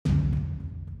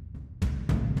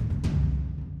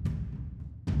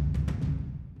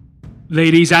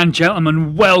Ladies and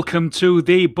gentlemen, welcome to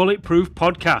the Bulletproof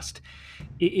Podcast.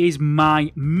 It is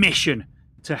my mission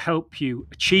to help you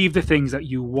achieve the things that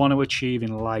you want to achieve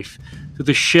in life through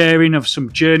the sharing of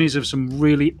some journeys of some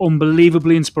really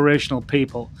unbelievably inspirational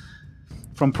people,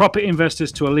 from property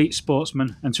investors to elite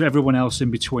sportsmen and to everyone else in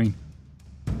between.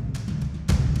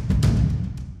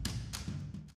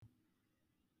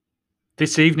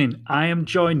 This evening, I am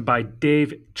joined by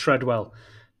Dave Treadwell.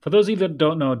 For those of you that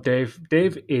don't know Dave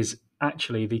is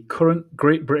actually the current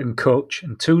Great Britain coach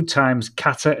and 2 times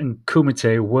Kata and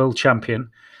Kumite world champion,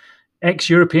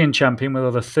 ex-European champion with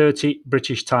over 30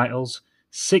 British titles,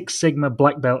 6 Sigma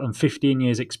black belt and 15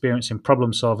 years experience in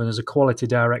problem solving as a quality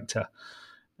director.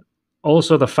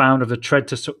 Also the founder of the Tread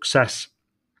to Success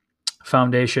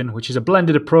Foundation, which is a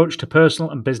blended approach to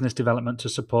personal and business development to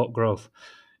support growth.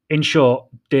 In short,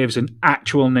 Dave's an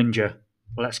actual ninja.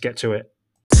 Let's get to it.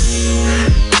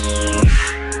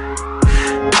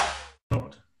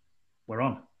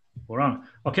 We're on.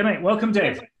 Okay, mate. Welcome,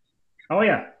 Dave. How are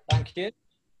you? Thank you.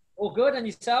 All good, and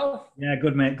yourself? Yeah,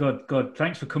 good, mate. Good.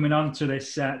 Thanks for coming on to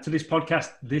this podcast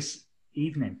this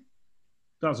evening.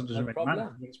 Doesn't really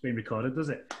matter. It's being recorded, does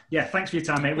it? Yeah. Thanks for your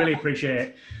time, mate. Really appreciate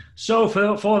it. So,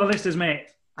 for the listeners, mate,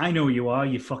 I know who you are.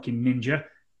 You fucking ninja.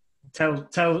 Tell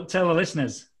the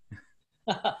listeners.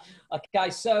 Okay,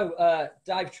 so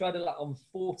Dave Treadwell, I'm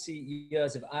 40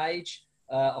 years of age.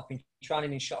 I've been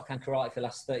training in Shotokan Karate for the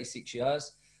last 36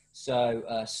 years.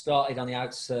 So started on the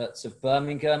outskirts of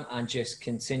Birmingham and just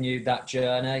continued that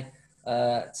journey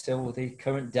till the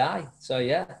current day. So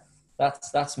yeah,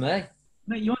 that's me.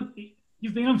 Mate,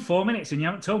 you've been on 4 minutes and you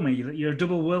haven't told me that you're a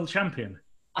double world champion.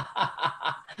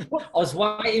 I was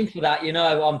waiting for that, you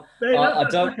know. I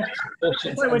don't. It's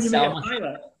like when you meet a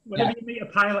pilot. Whenever you meet a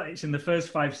pilot, it's in the first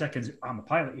 5 seconds. I'm a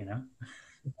pilot, you know.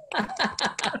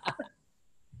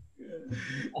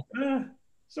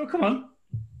 So come on.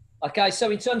 Okay, so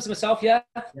in terms of myself,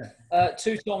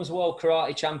 2 times world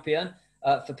karate champion.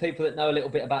 For people that know a little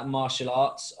bit about martial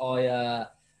arts, I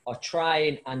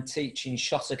train and teach in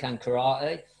Shotokan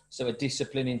karate, so a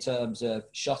discipline in terms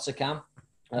of Shotokan.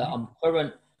 I'm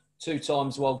current 2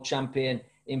 times world champion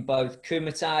in both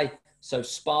Kumite, so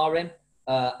sparring,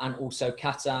 and also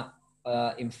Kata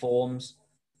in forms.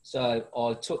 So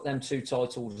I took them 2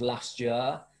 titles last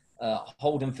year,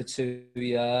 hold them for 2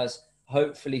 years,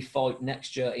 hopefully fight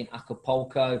next year in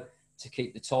Acapulco to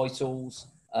keep the titles.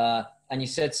 And you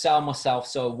said sell myself,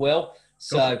 so I will.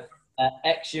 So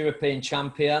ex-European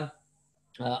champion.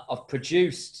 I've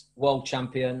produced world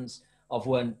champions. I've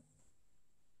won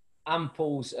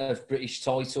amples of British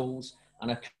titles,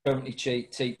 and I currently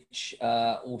teach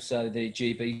also the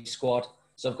GB squad.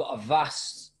 So I've got a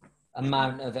vast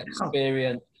amount of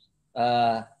experience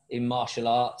in martial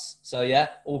arts. So yeah,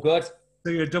 all good. So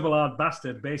you're a double hard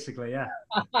bastard, basically, yeah.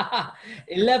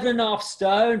 11.5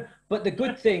 stone. But the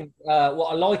good thing, what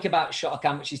I like about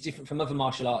Shotokan, which is different from other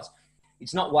martial arts,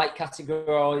 it's not weight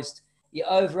categorized.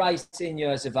 You're over 18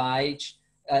 years of age.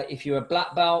 If you're a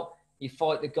black belt, you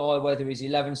fight the guy, whether he's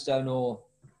 11 stone or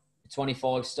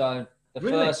 25 stone. The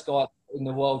first guy in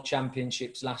the world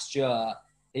championships last year,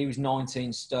 he was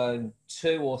 19 stone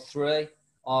 2 or 3.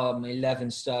 I'm 11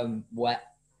 stone wet.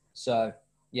 So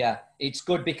yeah, it's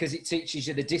good because it teaches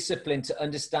you the discipline to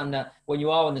understand that when you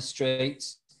are on the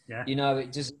streets, you know,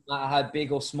 it doesn't matter how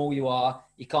big or small you are.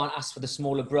 You can't ask for the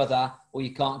smaller brother, or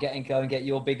you can't go and get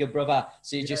your bigger brother.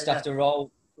 So you just have to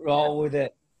roll with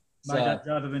it. My dad's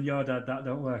harder than your dad. That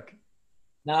don't work.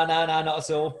 No, not at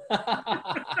all.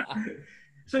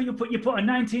 So you put a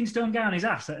 19 stone guy on his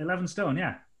ass at 11 stone,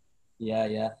 yeah?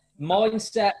 Yeah.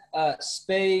 Mindset,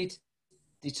 speed,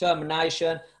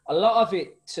 determination. A lot of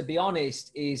it, to be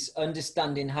honest, is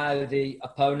understanding how the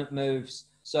opponent moves.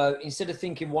 So instead of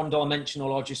thinking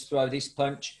one-dimensional, I'll just throw this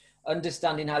punch,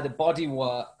 understanding how the body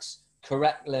works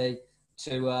correctly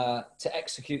to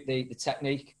execute the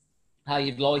technique, how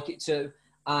you'd like it to,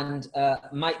 and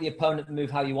make the opponent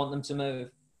move how you want them to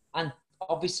move. And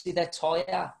obviously they're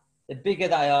tighter. The bigger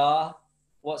they are,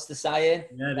 what's the saying?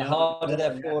 Yeah, the harder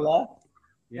they fall off.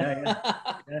 Yeah.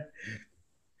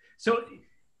 So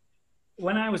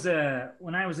when I was a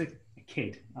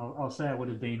kid, I'll say I would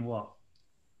have been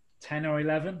 10 or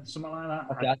 11, something like that.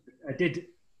 Okay. I did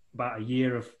about a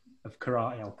year of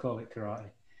karate. I'll call it karate.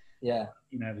 Yeah.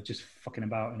 You know, just fucking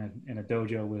about in a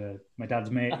dojo with my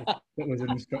dad's mate that was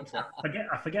an instructor.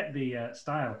 I forget the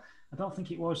style. I don't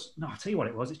think it was. No, I'll tell you what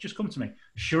it was. It's just come to me.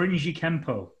 Shorinji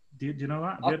Kempo. Do you know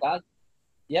that? Okay.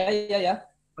 Yeah.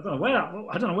 I don't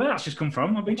know where that's just come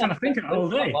from. I've been trying to think of it all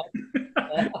day.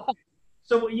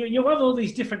 So you have all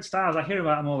these different styles. I hear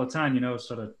about them all the time. You know,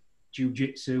 sort of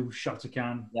jiu-jitsu,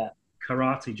 Shotokan,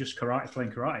 karate, just karate,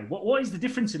 playing karate. What is the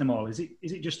difference in them all? Is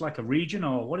it just like a region,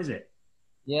 or what is it?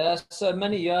 Yeah, so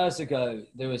many years ago,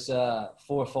 there was 4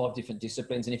 or 5 different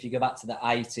disciplines. And if you go back to the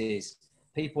 80s,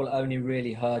 people only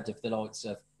really heard of the likes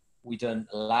of, we done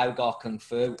Lao Gar Kung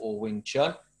Fu or Wing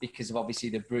Chun because of obviously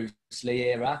the Bruce Lee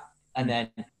era, and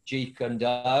then Jeet Kune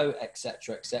Do,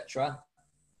 etc., etc.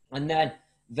 And then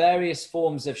various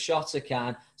forms of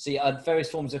Shotokan. So you had various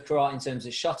forms of karate in terms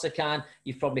of Shotokan.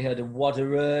 You've probably heard of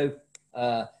Wadaru,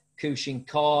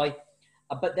 Kushinkai.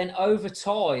 But then over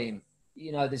time,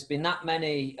 there's been that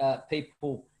many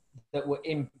people that were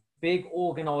in big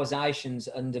organizations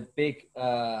under big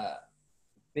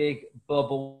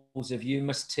bubbles of, you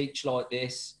must teach like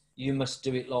this, you must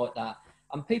do it like that.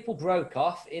 And people broke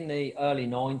off in the early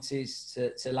 90s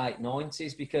to late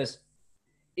 90s because,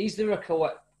 is there a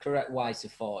correct way to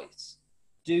fight?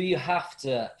 Do you have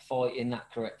to fight in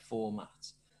that correct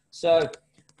format? So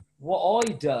what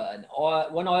I done,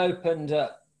 when I opened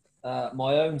up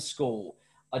my own school,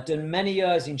 I'd done many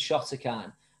years in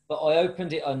Shotokan, but I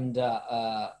opened it under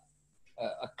a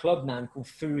club name called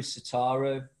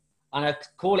Furusataru, and I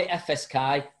call it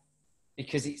FSK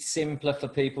because it's simpler for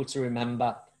people to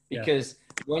remember. Because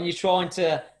when you're trying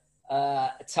to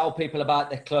tell people about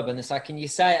the club and they say, can you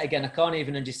say it again? I can't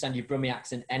even understand your Brummie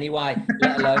accent anyway,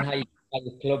 let alone how you say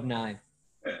your club name.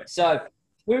 So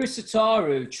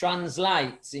Furusataru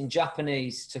translates in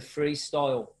Japanese to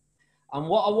freestyle. And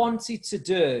what I wanted to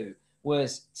do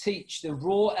was teach the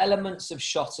raw elements of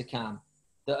Shotokan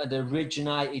that had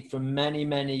originated from many,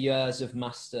 many years of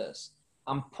masters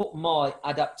and put my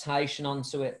adaptation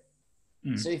onto it.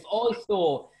 So if I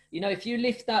thought, if you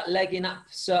lift that leg in that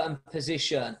certain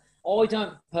position, I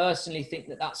don't personally think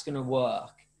that that's going to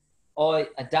work. I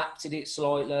adapted it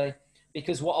slightly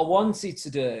because what I wanted to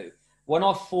do, when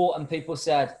I fought and people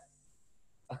said,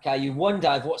 okay, you won,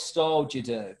 Dave, what style do you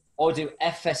do? I do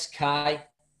FSK,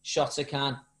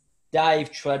 Shotokan,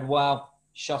 Dave Treadwell,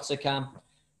 Shotokan.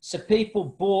 So people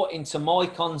bought into my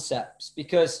concepts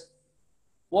because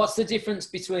what's the difference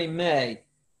between me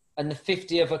and the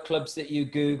 50 other clubs that you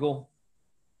Google?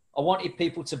 I wanted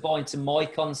people to buy into my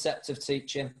concept of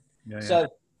teaching. So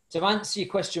to answer your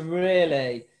question,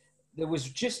 really, there was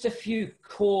just a few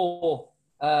core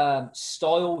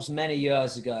styles many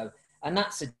years ago, and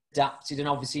that's adapted and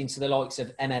obviously into the likes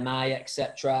of MMA,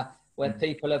 etc., where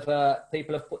people have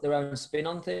put their own spin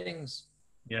on things.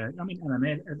 Yeah, I mean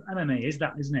MMA is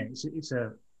that, isn't it?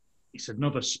 It's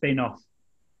another spin-off.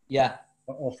 Yeah.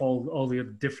 Of all the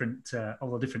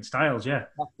different styles. Yeah.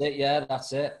 That's it. Yeah,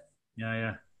 that's it.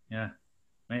 Yeah.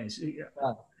 Mate,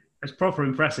 it's proper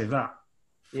impressive that.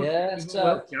 Yeah,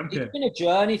 so it's been a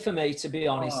journey for me, to be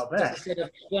honest. Oh, As I said,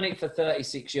 I've done it for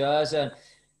 36 years and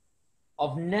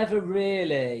I've never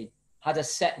really had a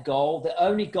set goal. The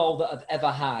only goal that I've ever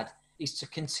had is to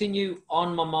continue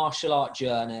on my martial art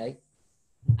journey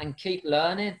and keep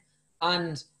learning.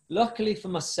 And luckily for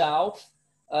myself,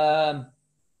 I've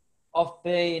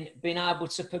been able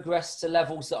to progress to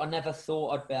levels that I never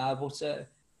thought I'd be able to.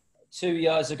 2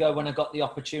 years ago, when I got the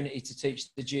opportunity to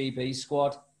teach the GB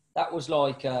squad, that was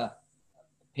like a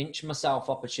pinch myself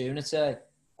opportunity.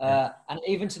 And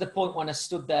even to the point when I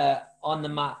stood there on the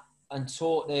mat and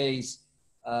taught these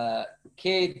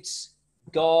kids,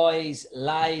 guys,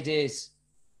 ladies,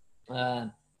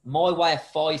 my way of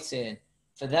fighting,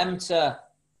 for them to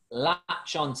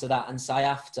latch onto that and say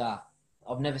after,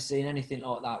 I've never seen anything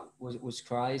like that, was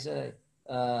crazy.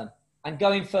 And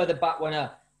going further back, when I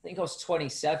think I was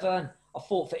 27, I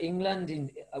fought for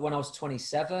England when I was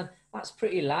 27. That's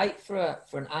pretty late for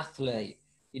an athlete,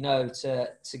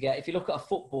 to get. If you look at a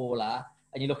footballer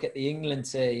and you look at the England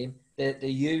team, the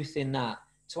youth in that,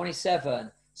 27.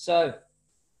 So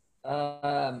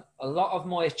a lot of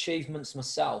my achievements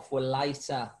myself were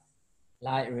later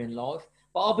in life.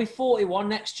 But I'll be 41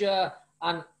 next year,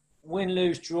 and win,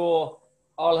 lose, draw,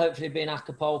 I'll hopefully be in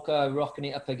Acapulco rocking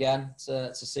it up again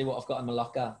to see what I've got in my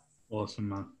locker. Awesome,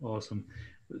 man. Awesome.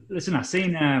 Listen, I've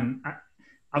seen.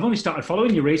 I've only started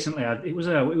following you recently. It was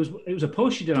a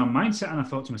post you did on mindset, and I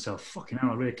thought to myself, "Fucking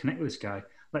hell, I really connect with this guy.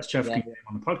 Let's try to get him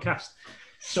on the podcast."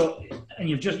 So, and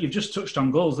you've just touched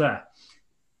on goals there.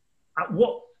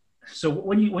 So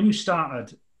when you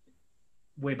started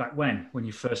way back when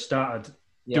you first started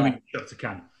doing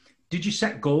Shotokan, did you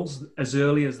set goals as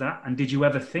early as that? And did you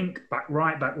ever think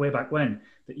way back when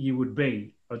that you would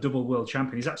be a double world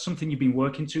champion? Is that something you've been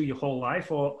working to your whole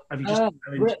life, or have you just?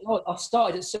 I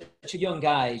started at such a young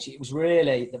age. It was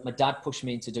really that my dad pushed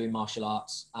me into doing martial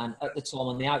arts, and at the time,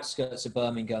 on the outskirts of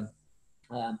Birmingham,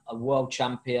 a world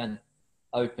champion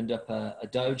opened up a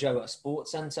dojo at a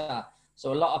sports centre.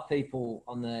 So a lot of people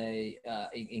on the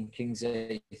in King's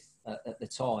Heath at the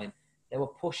time, they were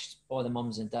pushed by the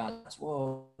mums and dads.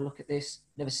 Whoa, look at this!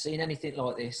 Never seen anything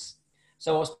like this.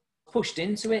 So I was pushed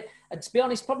into it, and to be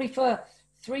honest, probably for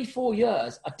 3-4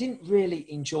 years, I didn't really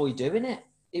enjoy doing it.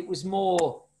 It was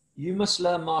more, you must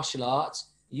learn martial arts.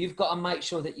 You've got to make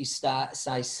sure that you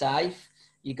stay safe.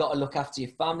 You got to look after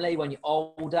your family when you're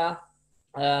older.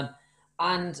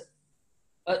 And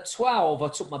at 12, I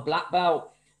took my black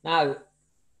belt.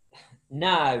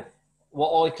 Now,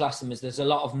 what I class them as, there's a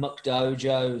lot of muck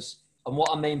dojos. And what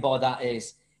I mean by that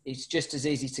is, it's just as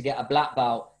easy to get a black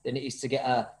belt than it is to get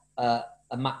a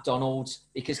McDonald's,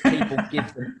 because people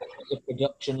give them the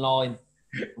production line,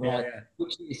 right?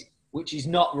 Which is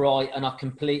not right, and I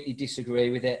completely disagree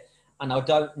with it. And I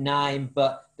don't name,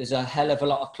 but there's a hell of a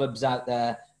lot of clubs out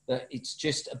there that it's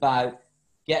just about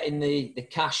getting the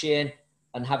cash in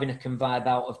and having a conveyor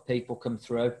belt of people come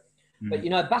through. But,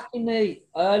 back in the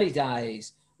early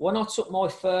days, when I took my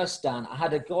first dan, I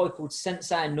had a guy called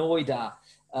Sensei Noida,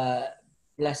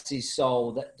 bless his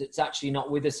soul, that's actually not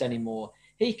with us anymore.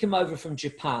 He came over from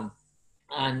Japan,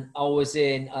 and I was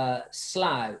in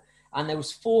Slough, and there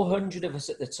was 400 of us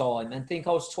at the time, and I think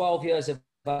I was 12 years of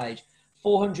age.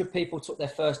 400 people took their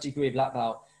first degree black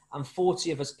belt, and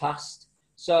 40 of us passed.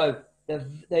 So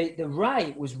the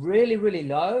rate was really, really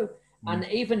low. And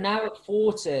even now at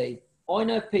 40, I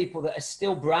know people that are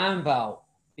still brown belt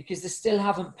because they still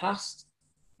haven't passed,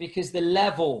 because the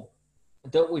level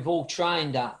that we've all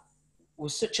trained at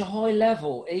was such a high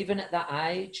level, even at that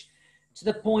age, to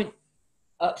the point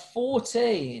at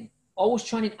 14, I was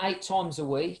training 8 times a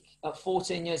week at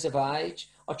 14 years of age.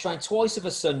 I trained twice of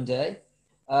a Sunday.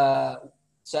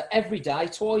 So every day,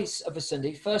 twice of a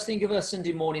Sunday. First thing of a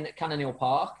Sunday morning at Cannon Hill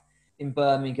Park in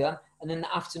Birmingham, and then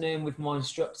the afternoon with my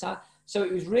instructor. So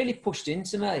it was really pushed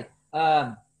into me.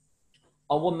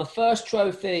 I won my first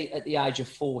trophy at the age of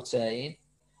 14,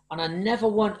 and I never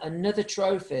won another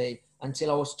trophy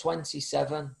until I was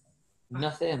 27.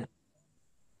 Nothing.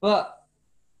 But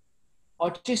I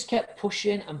just kept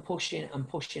pushing and pushing and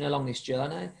pushing along this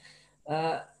journey.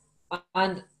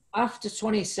 And after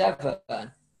 27, I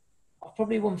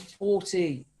probably won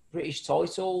 40 British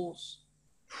titles.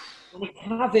 And it's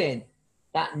having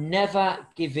that never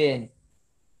give in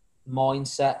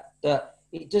mindset, that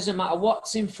it doesn't matter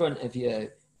what's in front of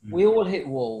you. We all hit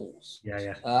walls.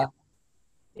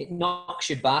 It knocks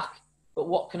you back. But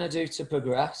what can I do to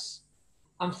progress?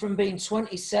 And from being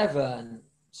 27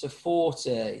 to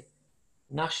 40,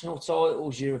 national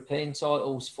titles, European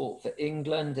titles, fought for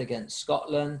England against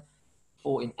Scotland,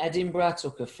 fought in Edinburgh,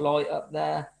 took a flight up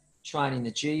there, training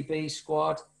the GB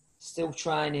squad, still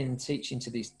training and teaching to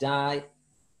this day.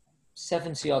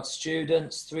 70 odd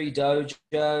students, 3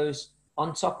 dojos,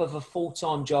 on top of a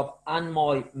full-time job and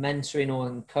my mentoring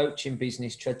and coaching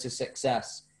business, Tread to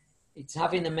Success. It's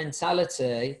having the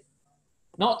mentality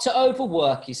not to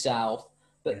overwork yourself,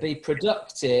 but be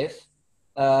productive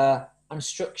and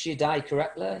structure your day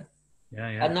correctly.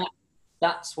 And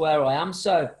that's where I am.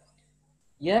 So,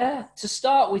 to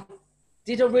start with,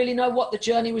 did I really know what the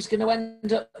journey was going to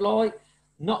end up like?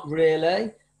 Not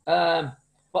really.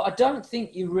 But I don't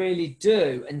think you really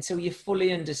do until you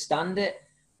fully understand it.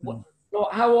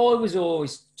 How I was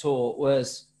always taught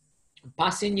was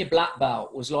passing your black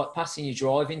belt was like passing your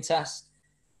driving test.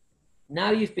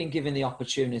 Now you've been given the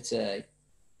opportunity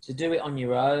to do it on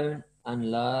your own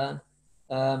and learn.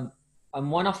 And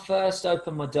when I first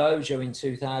opened my dojo in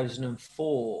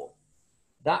 2004,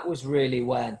 that was really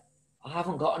when I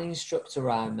haven't got an instructor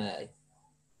around me.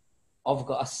 I've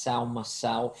got to sell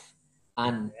myself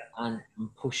and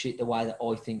push it the way that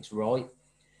I think's right.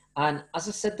 And as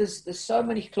I said, there's so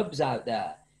many clubs out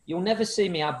there. You'll never see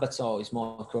me advertise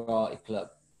my karate club,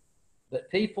 but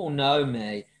people know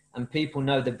me and people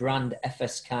know the brand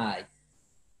FSK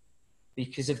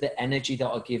because of the energy that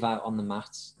I give out on the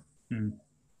mats.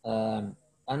 And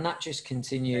that just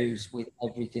continues with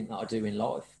everything that I do in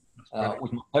life.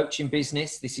 With my coaching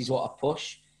business, this is what I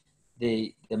push.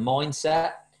 The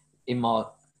mindset. In my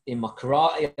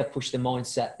karate, I push the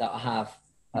mindset that I have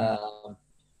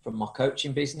from my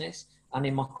coaching business, and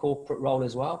in my corporate role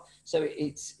as well. So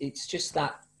it's just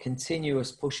that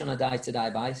continuous push on a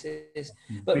day-to-day basis.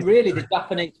 But really, the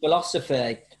Japanese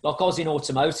philosophy, like I was in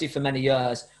automotive for many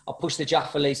years, I push the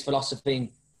Japanese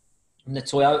philosophy in the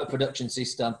Toyota production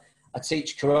system. I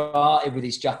teach karate with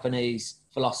this Japanese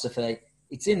philosophy.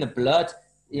 It's in the blood.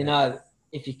 You know,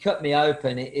 if you cut me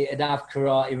open, it'd have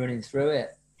karate running through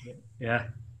it. Yeah.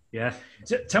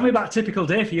 So tell me about a typical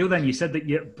day for you then. You said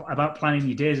that about planning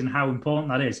your days and how important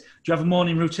that is. Do you have a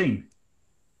morning routine?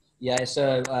 Yeah,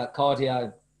 so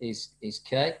cardio is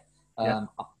key. Yeah.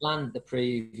 I planned the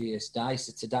previous day.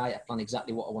 So today I plan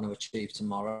exactly what I want to achieve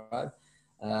tomorrow.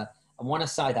 And when I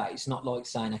say that, it's not like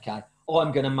saying, okay, oh,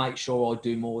 I'm going to make sure I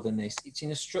do more than this. It's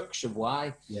in a structured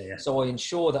way. Yeah. Yeah. So I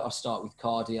ensure that I start with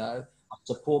cardio. I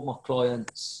support my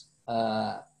clients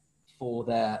for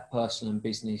their personal and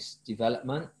business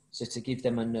development. So to give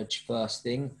them a nudge first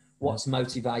thing, what's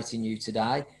motivating you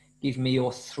today? Give me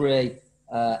your three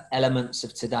elements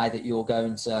of today that you're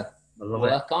going to I love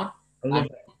it. work on. I love And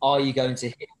it. are you going to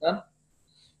hit them?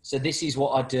 So this is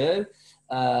what I do.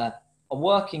 I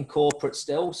work in corporate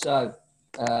still. So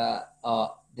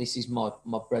this is my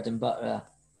bread and butter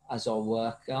as I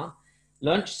work on.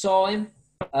 Lunchtime,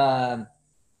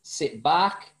 sit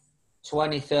back,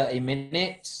 20, 30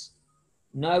 minutes,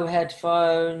 no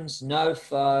headphones, no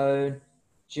phone,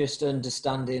 just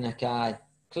understanding, okay,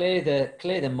 clear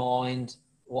the mind,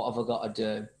 what have I got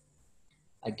to do?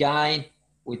 Again,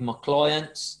 with my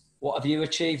clients, what have you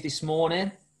achieved this morning?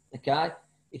 Okay.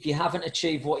 If you haven't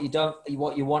achieved what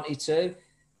you wanted to,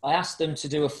 I ask them to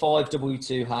do a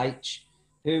 5W2H,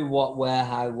 who, what, where,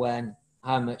 how, when,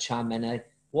 how much, how many.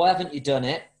 Why haven't you done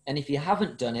it? And if you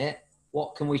haven't done it,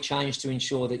 what can we change to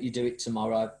ensure that you do it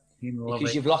tomorrow? You love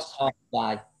Because it. you've lost half the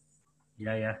day.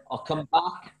 Yeah. Yeah. I'll come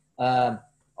back.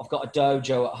 I've got a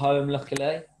dojo at home,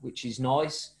 luckily, which is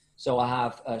nice. So I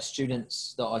have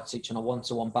students that I teach on a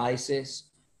one-to-one basis,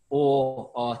 or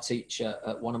I teach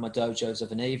at one of my dojos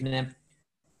of an evening.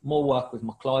 More work with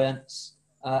my clients,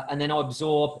 and then I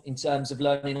absorb in terms of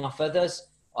learning off others.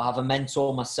 I have a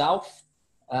mentor myself,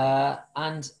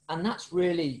 and that's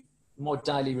really my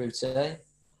daily routine.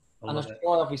 I And I love try it.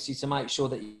 obviously to make sure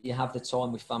that you have the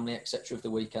time with family, etc., of the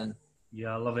weekend. Yeah,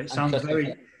 I love it.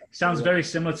 And Sounds very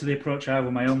similar to the approach I have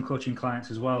with my own coaching clients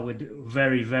as well. We're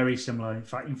very, very similar. In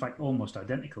fact, almost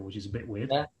identical, which is a bit weird.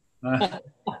 yeah. Uh,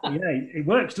 but yeah, it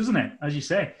works, doesn't it? As you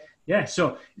say. Yeah.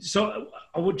 So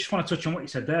I would just want to touch on what you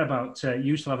said there about you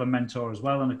used to have a mentor as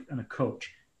well and a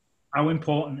coach. How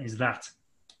important is that?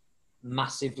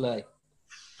 Massively.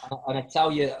 And I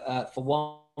tell you, for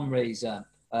one reason,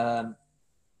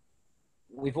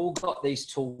 we've all got these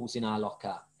tools in our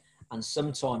locker, and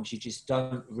sometimes you just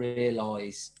don't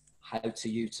realize how to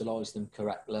utilize them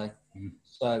correctly. Mm.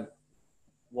 So,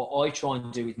 what I try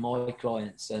and do with my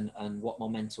clients and what my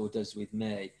mentor does with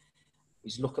me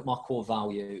is look at my core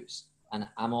values and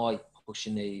am I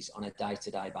pushing these on a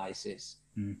day-to-day basis?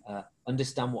 Mm.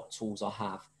 Understand what tools I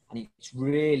have. And it's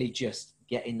really just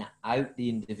getting that out the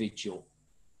individual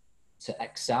to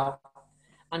excel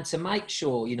and to make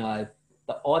sure, that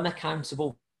I'm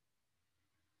accountable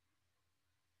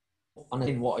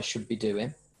on what I should be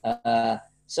doing.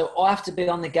 So I have to be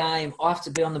on the game. I have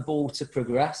to be on the ball to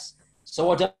progress.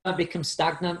 So I don't become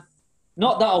stagnant.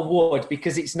 Not that I would,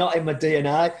 because it's not in my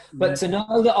DNA, but to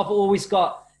know that I've always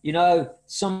got,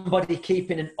 somebody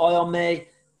keeping an eye on me,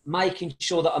 making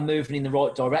sure that I'm moving in the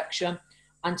right direction.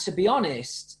 And to be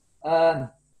honest,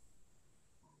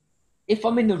 if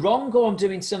I'm in the wrong or I'm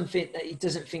doing something that he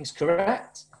doesn't think's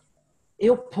correct,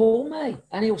 he'll pull me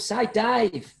and he'll say,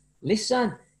 Dave,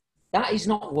 listen, that is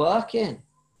not working.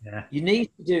 Yeah. You need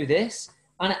to do this.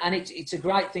 And it's a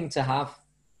great thing to have.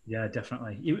 Yeah,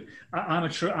 definitely. I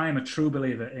am a true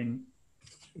believer in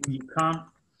you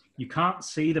can't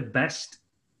see the best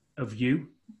of you.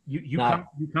 No,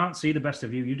 You can't see the best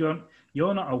of you.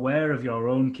 You're not aware of your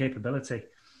own capability.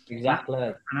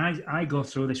 exactly. And I go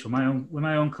through this with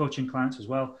my own coaching clients as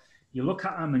well. You look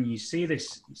at them and you see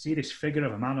this figure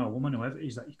of a man or a woman, whoever it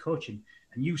is that you're coaching,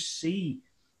 and you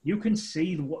can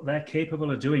see what they're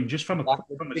capable of doing just from a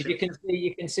Because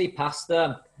you can see past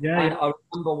them. yeah, And yeah. I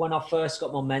remember when I first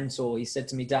got my mentor, he said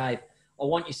to me, Dave, I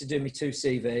want you to do me 2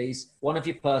 CVs, one of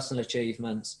your personal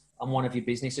achievements and one of your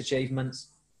business achievements.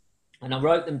 And I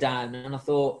wrote them down and I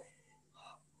thought,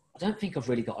 I don't think I've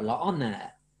really got a lot on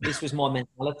there. This was my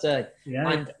mentality.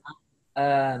 Yeah.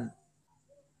 And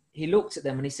he looked at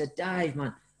them and he said, Dave,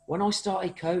 man, when I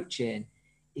started coaching,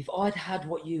 if I'd had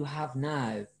what you have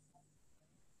now,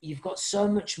 you've got so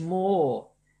much more.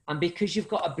 And because you've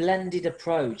got a blended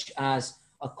approach as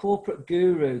a corporate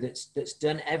guru that's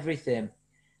done everything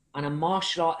and a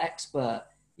martial art expert,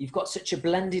 you've got such a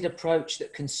blended approach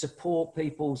that can support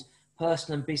people's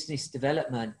personal and business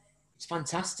development. It's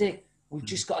fantastic. We've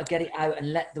just got to get it out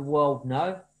and let the world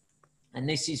know. And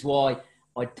this is why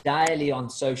I daily on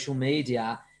social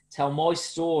media tell my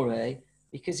story,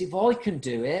 because if I can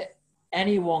do it,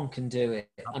 anyone can do it.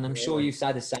 Absolutely. And I'm sure you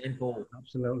say the same, Paul.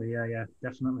 Absolutely. Yeah. Yeah.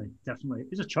 Definitely. Definitely.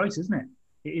 It's a choice, isn't it?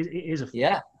 It is a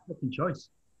Yeah. fucking choice.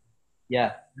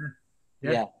 Yeah.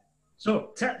 Yeah. Yeah.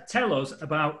 So tell us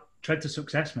about Tread to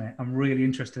Success, mate. I'm really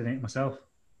interested in it myself.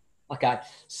 Okay. Will I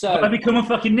So become a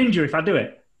fucking ninja if I do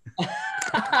it?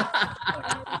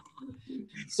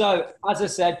 So, as I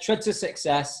said, Tread to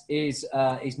Success is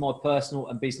my personal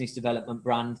and business development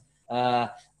brand. I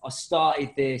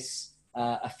started this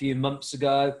a few months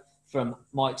ago from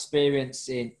my experience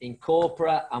in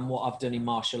corporate and what I've done in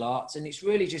martial arts, and it's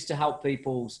really just to help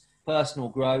people's personal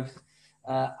growth.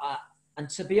 And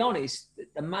to be honest,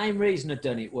 the main reason I've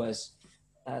done it was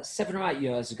 7 or 8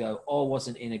 years ago, I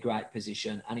wasn't in a great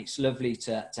position, and it's lovely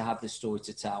to have the story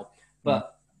to tell.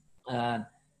 But I'd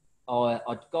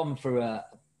gone through a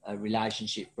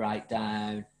relationship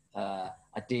breakdown. I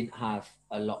didn't have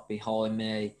a lot behind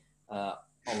me. I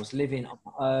was living on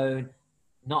my own,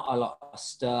 not a lot of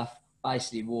stuff.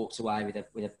 Basically, walked away with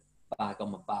a bag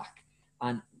on my back.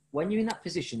 And when you're in that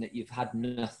position that you've had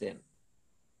nothing,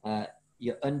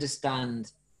 you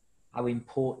understand how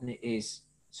important it is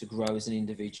to grow as an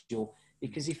individual.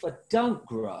 Because if I don't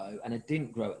grow, and I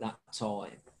didn't grow at that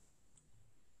time,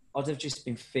 I'd have just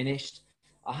been finished.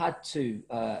 I had two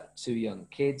young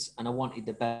kids, and I wanted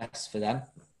the best for them.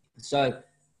 So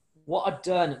what I'd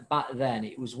done back then,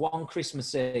 it was one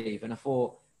Christmas Eve, and I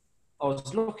thought, I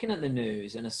was looking at the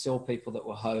news and I saw people that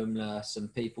were homeless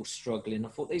and people struggling. I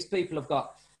thought, these people have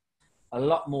got a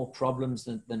lot more problems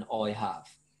than I have.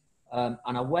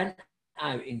 And I went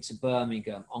out into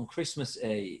Birmingham on Christmas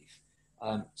Eve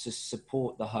to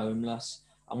support the homeless.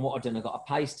 And what I'd done, I got a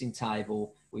pasting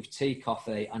table with tea,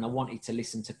 coffee, and I wanted to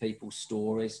listen to people's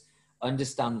stories,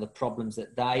 understand the problems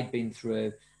that they'd been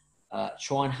through,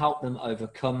 try and help them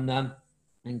overcome them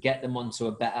and get them onto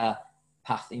a better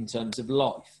path in terms of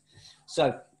life.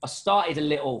 So I started a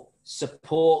little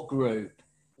support group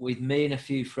with me and a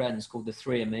few friends called the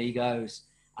Three Amigos.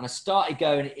 And I started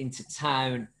going into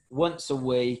town once a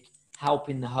week,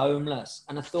 helping the homeless.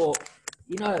 And I thought,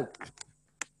 you know,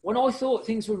 when I thought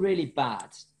things were really bad,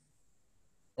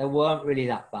 they weren't really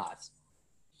that bad.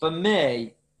 For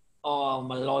me, oh,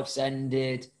 my life's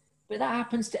ended. But that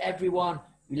happens to everyone.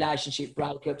 Relationship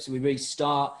breakups, we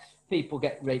restart. People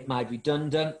get made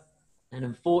redundant. And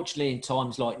unfortunately, in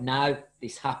times like now,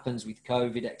 this happens with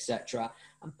COVID, etc.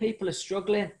 And people are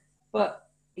struggling. But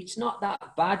it's not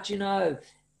that bad, you know.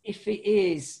 If it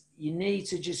is, you need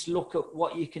to just look at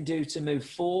what you can do to move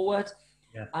forward.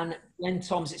 Yeah. And when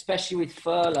times, especially with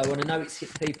furlough, and I know it's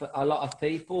hit people, a lot of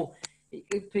people, it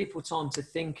gives people time to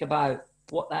think about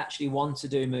what they actually want to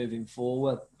do moving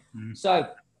forward. So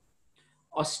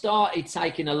I started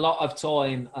taking a lot of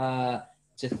time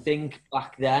to think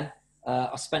back then.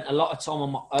 I spent a lot of time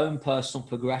on my own personal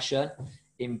progression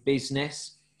in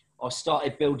business. I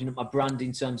started building up my brand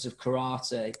in terms of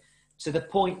karate to the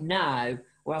point now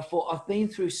where I thought I've been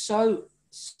through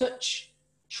such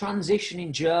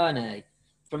transitioning journey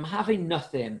from having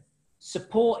nothing,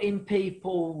 supporting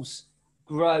people's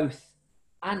growth,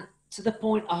 and to the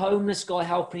point a homeless guy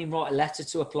helping him write a letter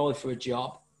to apply for a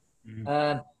job,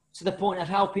 to the point of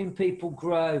helping people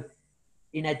grow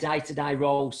in their day-to-day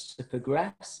roles to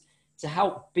progress, to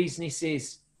help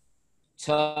businesses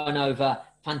turn over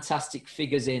fantastic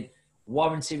figures in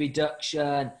warranty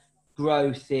reduction,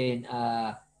 growth in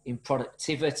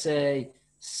productivity,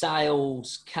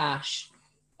 sales, cash,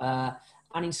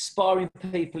 and inspiring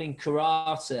people in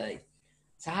karate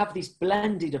to have this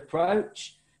blended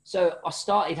approach. So I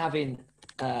started having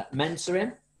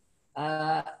mentoring,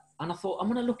 and I thought, I'm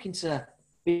going to look into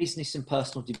business and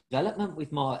personal development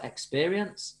with my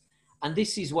experience. And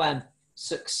this is when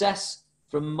success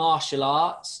from martial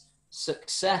arts,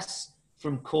 success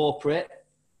from corporate,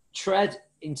 Tread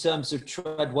in terms of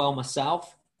tread well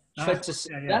myself, Tread to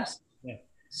success. Yeah.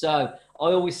 So I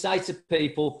always say to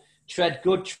people, tread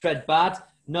good, tread bad.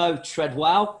 No, tread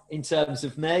well in terms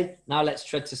of me. Now let's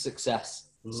tread to success.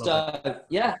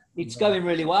 Yeah, it's going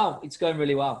really well. It's going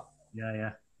really well.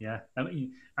 Yeah. I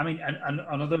mean, and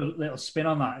another little spin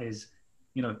on that is,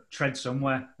 you know, tread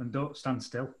somewhere and don't stand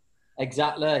still.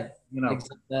 Exactly. You know,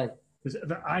 exactly. Because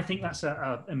I think that's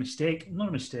a mistake. Not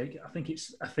a mistake. I think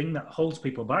it's a thing that holds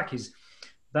people back is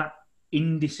that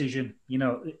indecision. You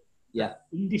know, yeah,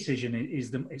 indecision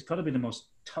it's got to be the most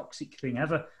toxic thing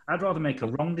ever. I'd rather make a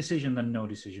wrong decision than no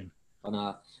decision. I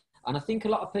know. And I think a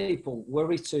lot of people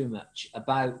worry too much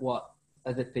about what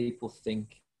other people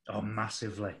think. Oh,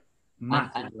 massively.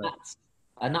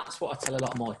 And that's what I tell a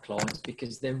lot of my clients,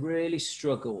 because they really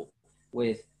struggle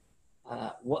with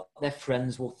what their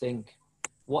friends will think,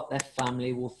 what their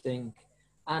family will think.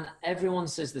 And everyone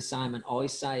says the same. And I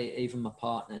say, even my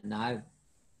partner now,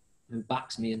 who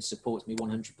backs me and supports me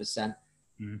 100%,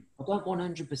 I don't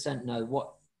 100% know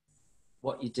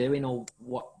what you're doing or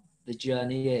what the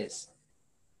journey is.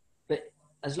 But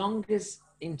as long as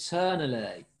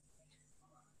internally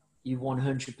you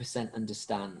 100%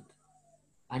 understand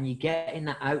and you're getting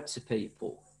that out to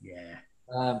people. Yeah.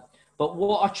 But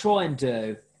what I try and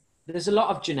do, there's a lot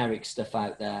of generic stuff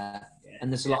out there,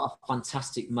 and there's a lot of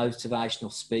fantastic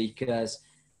motivational speakers.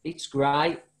 It's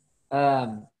great.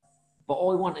 But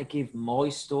I want to give my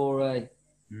story.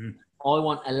 Mm. I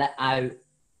want to let out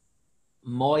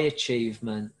my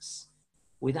achievements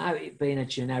without it being a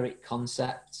generic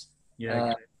concept.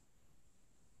 Yeah.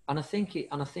 And I think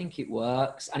it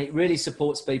works, and it really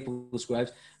supports people's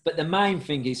growth. But the main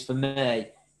thing is for me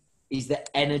is the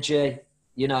energy.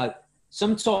 You know,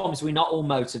 sometimes we're not all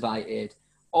motivated.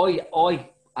 I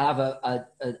have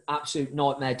an absolute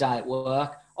nightmare day at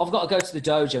work. I've got to go to the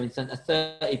dojo in front of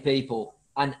 30 people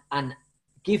and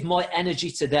give my energy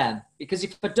to them, because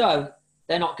if I don't,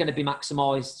 they're not going to be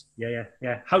maximised. Yeah.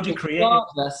 How do you create?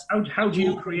 How do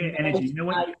you create energy? You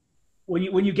know,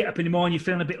 when you get up in the morning, you're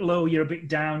feeling a bit low, you're a bit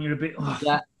down, you're a bit. Oh,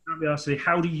 Yeah.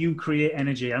 How do you create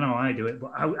energy? I know I do it,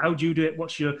 but how do you do it?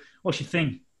 What's your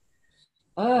thing?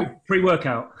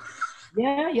 Pre-workout.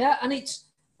 Yeah, and I've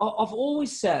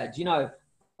always said, you know,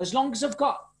 as long as I've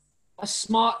got a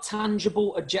smart,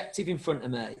 tangible objective in front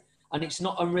of me, and it's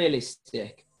not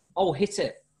unrealistic, I'll hit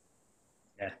it.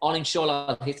 Yeah. I'll ensure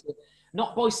I'll hit it.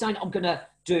 Not by saying I'm going to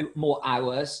do more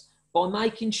hours, by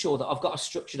making sure that I've got a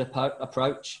structured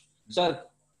approach. So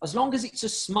as long as it's a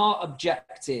smart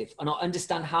objective and I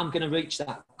understand how I'm going to reach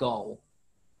that goal,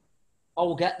 I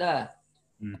will get there.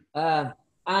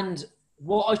 And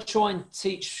what I try and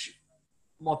teach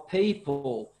my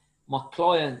people, my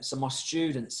clients and my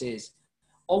students is,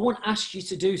 I won't ask you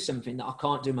to do something that I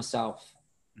can't do myself.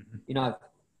 You know,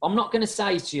 I'm not going to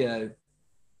say to you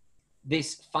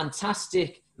this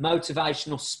fantastic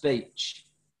motivational speech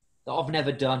that I've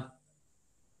never done,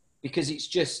 because it's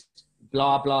just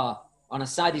blah, blah. And I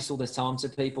say this all the time to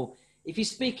people. If you're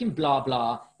speaking blah,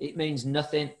 blah, it means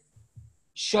nothing.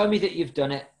 Show me that you've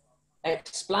done it.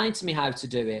 Explain to me how to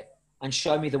do it, and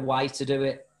show me the way to do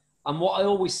it. And what I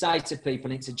always say to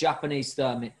people, it's a Japanese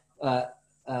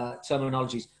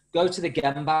terminologies, go to the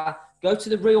gemba, go to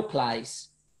the real place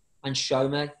and show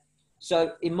me.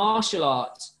 So in martial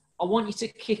arts, I want you to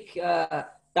kick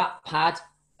that pad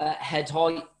head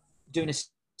height, doing a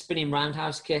spinning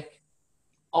roundhouse kick.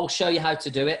 I'll show you how to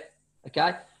do it,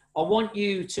 okay? I want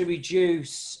you to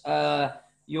reduce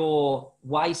your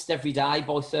waist every day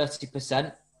by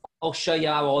 30%. I'll show you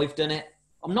how I've done it.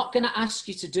 I'm not going to ask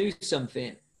you to do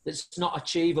something that's not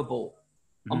achievable.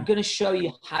 I'm going to show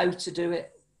you how to do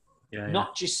it.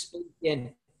 Not just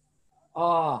speaking,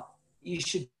 you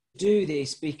should do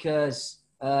this because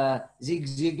Zig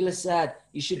Ziglar said,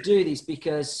 you should do this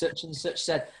because such and such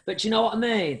said. But you know what I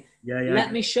mean?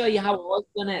 Let me show you how I've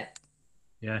done it.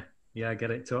 Yeah, I get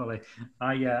it totally.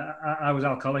 I was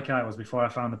alcoholic. I was before I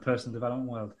found the personal development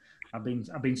world. I've been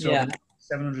sober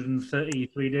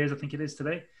 733 days, I think it is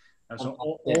today. So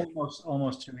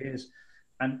almost 2 years,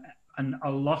 and a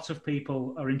lot of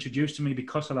people are introduced to me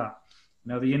because of that.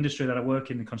 You know, the industry that I work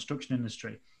in, the construction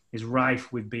industry, is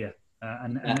rife with beer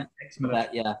and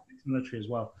ex-military as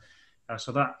well.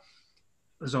 So that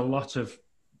there's a lot of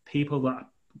people that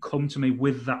come to me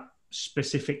with that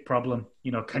specific problem.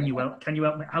 You know, can you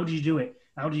help me? How do you do it?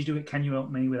 Can you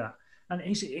help me with that? And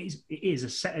it is a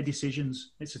set of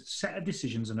decisions. It's a set of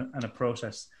decisions and a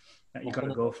process that you've got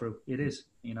to go through. It is,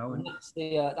 you know. And that's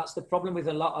the problem with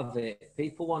a lot of it.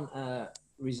 People want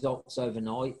results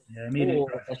overnight, or they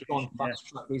try and fast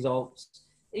track results.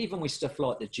 Even with stuff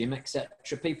like the gym, etc.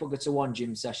 People go to one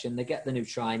gym session, they get the new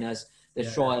trainers, they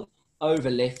try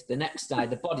overlift. The next day,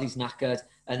 the body's knackered,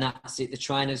 and that's it. The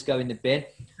trainers go in the bin.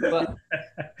 But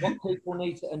what people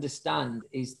need to understand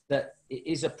is that it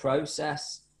is a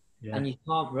process, and you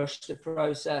can't rush the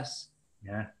process.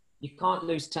 You can't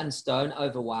lose 10 stone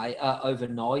overnight,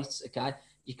 okay?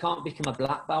 You can't become a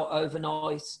black belt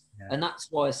overnight. And that's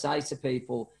why I say to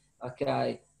people,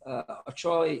 okay,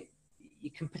 you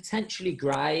can potentially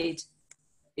grade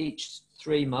each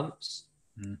 3 months,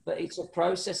 but it's a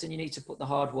process and you need to put the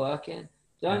hard work in.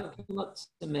 Don't come up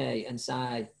to me and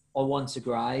say, I want to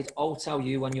grade. I'll tell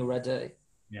you when you're ready.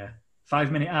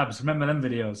 5-minute abs. Remember them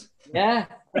videos? Yeah,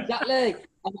 exactly.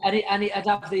 And I'd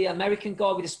have the American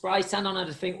guy with a spray tan on, and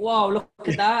I'd think, wow, look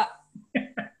at that.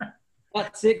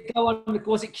 That's it. Go on.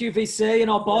 Was it QVC? And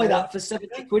I'll buy that for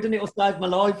 70 quid and it'll save my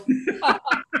life.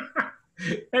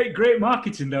 Hey, great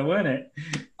marketing though, weren't it?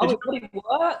 It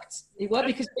worked. It worked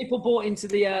because people bought into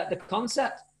the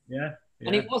concept.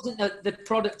 And it wasn't the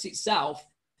product itself.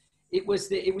 It was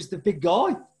the big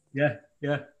guy. The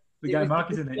guy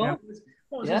marketing it. What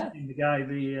was his name? The guy,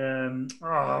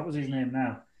 what was his name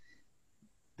now?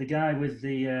 The guy with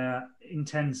the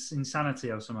intense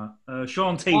insanity or something.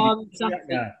 Sean T.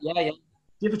 Yeah.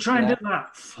 you ever try and do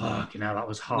that? Fucking hell, that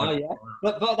was hard. No, yeah.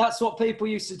 But that's what people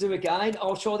used to do again.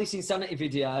 I'll try this insanity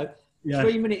video. Yeah.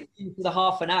 3 minutes into the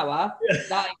half an hour,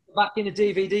 that back in a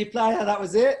DVD player, that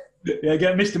was it. Yeah,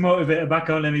 get Mr. Motivator back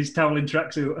on in his toweling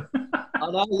tracksuit.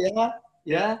 I know,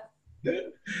 yeah.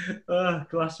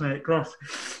 Class, mate, class.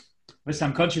 Listen,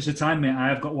 I'm conscious of time, mate. I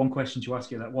have got one question to ask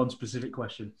you, that one specific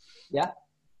question. Yeah.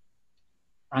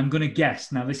 I'm going to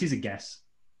guess, now this is a guess,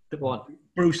 that Go on.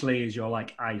 Bruce Lee is your,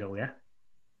 like, idol, yeah?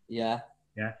 Yeah.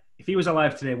 Yeah. If he was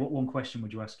alive today, what one question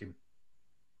would you ask him?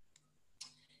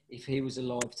 If he was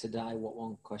alive today, what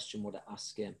one question would I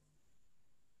ask him?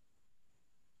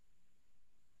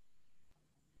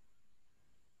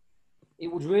 It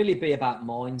would really be about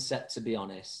mindset, to be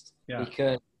honest. Yeah.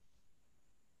 Because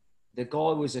the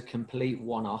guy was a complete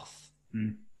one-off.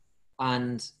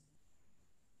 And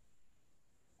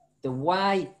the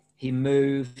way he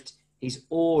moved, his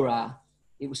aura,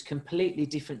 it was completely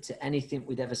different to anything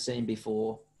we'd ever seen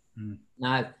before.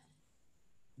 Now,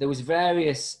 there was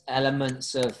various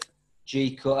elements of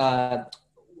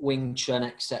Wing Chun,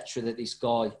 etc., that this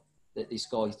guy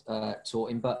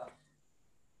taught him, but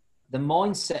the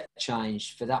mindset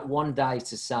changed for that one day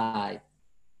to say,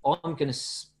 I'm going to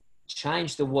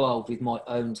change the world with my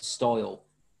own style.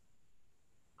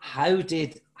 How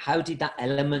did that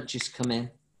element just come in?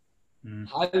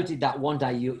 How did that one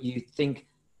day you think,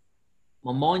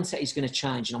 my mindset is going to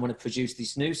change and I'm going to produce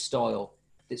this new style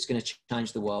that's going to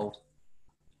change the world?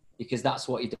 Because that's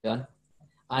what he'd done.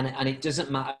 And it doesn't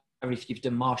matter if you've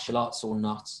done martial arts or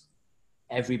not.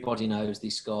 Everybody knows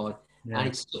this guy. Yeah. And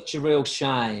it's such a real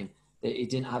shame that he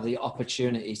didn't have the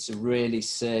opportunity to really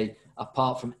see,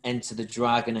 apart from Enter the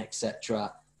Dragon,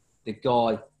 etc., the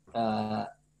guy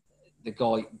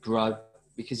grow,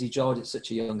 because he died at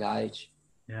such a young age.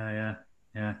 Yeah.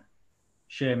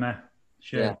 Shame, man.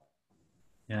 Shame.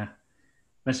 Yeah.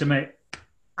 Listen, mate,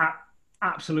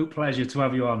 absolute pleasure to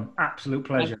have you on. Absolute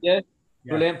pleasure. Thank you.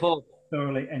 Brilliant, Paul.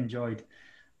 Thoroughly enjoyed.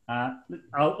 I'll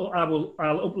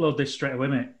upload this straight away,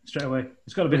 mate. Straight away.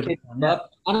 It's got a bit of fun.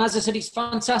 And as I said, it's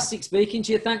fantastic speaking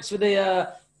to you. Thanks for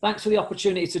the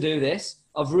opportunity to do this.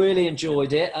 I've really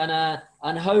enjoyed it,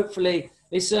 and hopefully,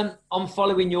 listen, I'm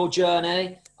following your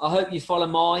journey. I hope you follow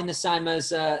mine, the same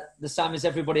as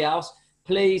everybody else.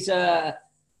 Please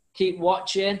keep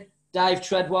watching. Dave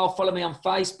Treadwell. Follow me on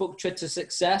Facebook, Tread to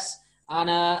Success,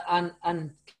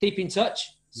 and keep in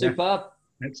touch. Superb.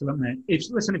 Excellent, mate.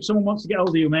 If someone wants to get hold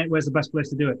of you, mate, where's the best place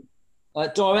to do it?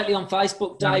 Directly on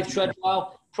Facebook, Dave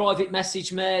Treadwell. Private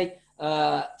message me,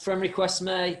 friend request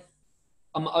me.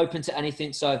 I'm open to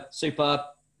anything, so superb.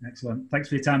 Excellent. Thanks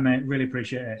for your time, mate. Really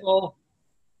appreciate it. Cool.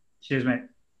 Cheers, mate.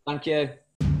 Thank you.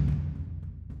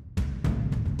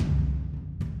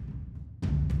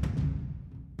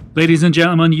 Ladies and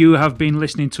gentlemen, you have been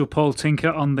listening to Paul Tinker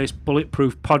on this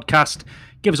Bulletproof podcast.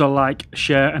 Give us a like,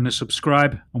 share, and a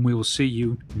subscribe, and we will see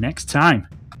you next time.